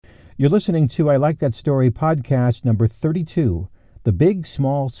You're listening to I Like That Story podcast number 32, The Big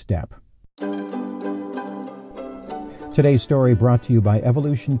Small Step. Today's story brought to you by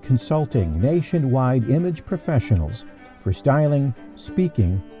Evolution Consulting, nationwide image professionals for styling,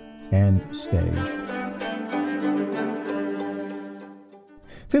 speaking, and stage.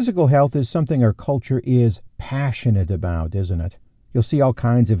 Physical health is something our culture is passionate about, isn't it? You'll see all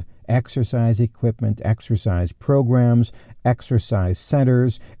kinds of exercise equipment, exercise programs, exercise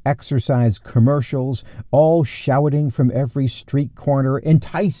centers, exercise commercials, all shouting from every street corner,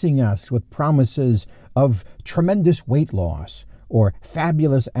 enticing us with promises of tremendous weight loss, or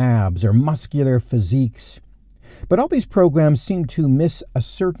fabulous abs, or muscular physiques. But all these programs seem to miss a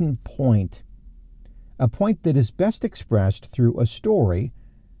certain point, a point that is best expressed through a story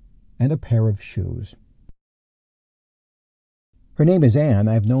and a pair of shoes. Her name is Anne.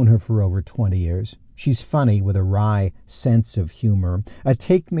 I've known her for over 20 years. She's funny with a wry sense of humor, a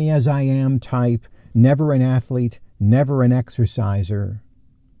take-me-as-I-am type, never an athlete, never an exerciser.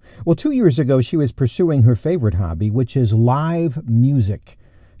 Well, 2 years ago, she was pursuing her favorite hobby, which is live music.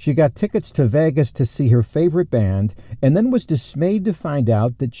 She got tickets to Vegas to see her favorite band, and then was dismayed to find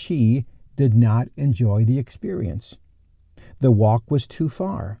out that she did not enjoy the experience. The walk was too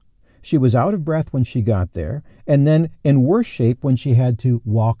far. She was out of breath when she got there, and then in worse shape when she had to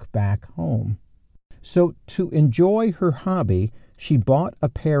walk back home. So to enjoy her hobby, she bought a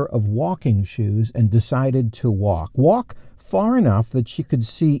pair of walking shoes and decided to walk far enough that she could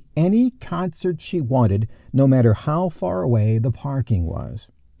see any concert she wanted, no matter how far away the parking was.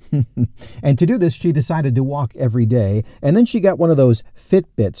 And to do this, she decided to walk every day, and then she got one of those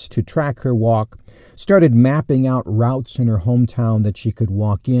Fitbits to track her walk, started mapping out routes in her hometown that she could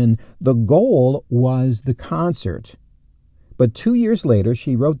walk in. The goal was the concert. But 2 years later,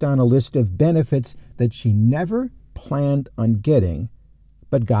 she wrote down a list of benefits that she never planned on getting,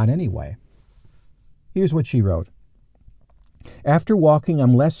 but got anyway. Here's what she wrote. After walking,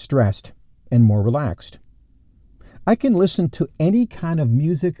 I'm less stressed and more relaxed. I can listen to any kind of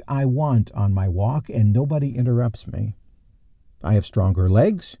music I want on my walk, and nobody interrupts me. I have stronger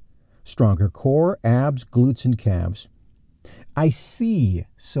legs, stronger core, abs, glutes, and calves. I see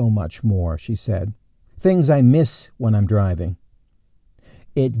so much more, she said. Things I miss when I'm driving.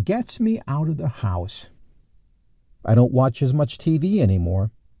 It gets me out of the house. I don't watch as much TV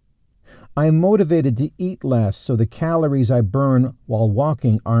anymore. I'm motivated to eat less so the calories I burn while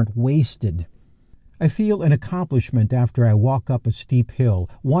walking aren't wasted. I feel an accomplishment after I walk up a steep hill,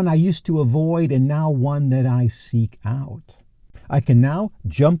 one I used to avoid and now one that I seek out. I can now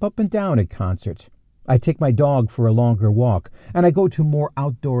jump up and down at concerts. I take my dog for a longer walk, and I go to more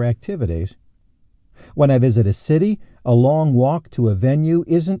outdoor activities. When I visit a city, a long walk to a venue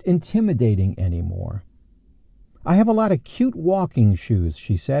isn't intimidating anymore. I have a lot of cute walking shoes,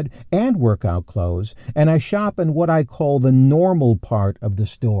 she said, and workout clothes, and I shop in what I call the normal part of the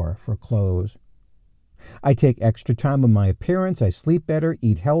store for clothes. I take extra time on my appearance, I sleep better,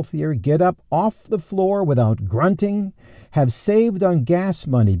 eat healthier, get up off the floor without grunting, have saved on gas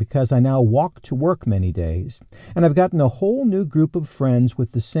money because I now walk to work many days, and I've gotten a whole new group of friends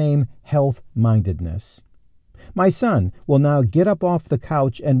with the same health-mindedness. My son will now get up off the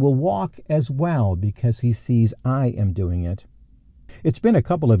couch and will walk as well because he sees I am doing it. It's been a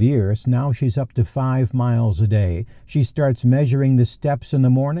couple of years. Now she's up to 5 miles a day. She starts measuring the steps in the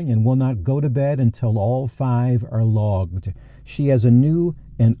morning and will not go to bed until all 5 are logged. She has a new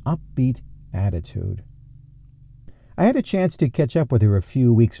and upbeat attitude. I had a chance to catch up with her a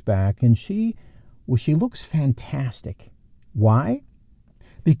few weeks back, and she looks fantastic. Why?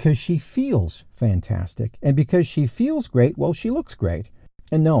 Because she feels fantastic. And because she feels great, well, she looks great.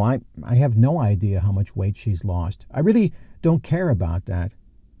 And no, I have no idea how much weight she's lost. I really don't care about that.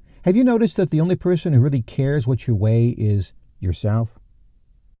 Have you noticed that the only person who really cares what you weigh is yourself?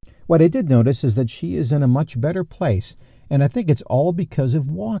 What I did notice is that she is in a much better place, and I think it's all because of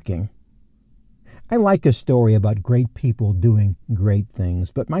walking. I like a story about great people doing great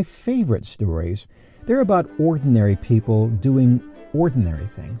things, but my favorite stories, they're about ordinary people doing ordinary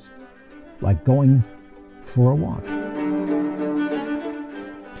things, like going for a walk.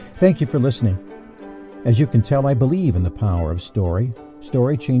 Thank you for listening. As you can tell, I believe in the power of story.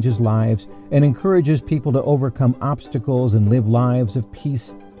 Story changes lives and encourages people to overcome obstacles and live lives of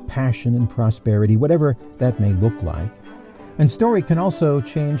peace, passion, and prosperity, whatever that may look like. And story can also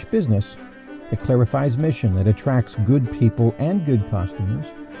change business. It clarifies mission, it attracts good people and good customers,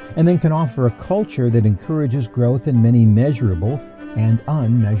 and then can offer a culture that encourages growth in many measurable and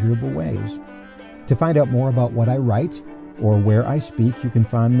unmeasurable ways. To find out more about what I write or where I speak, you can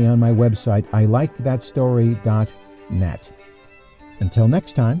find me on my website, ilikethatstory.net. Until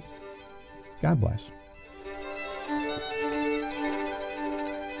next time, God bless.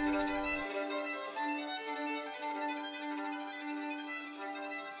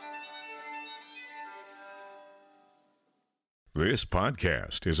 This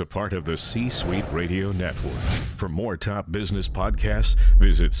podcast is a part of the C-Suite Radio Network. For more top business podcasts,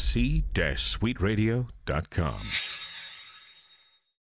 visit c-suiteradio.com.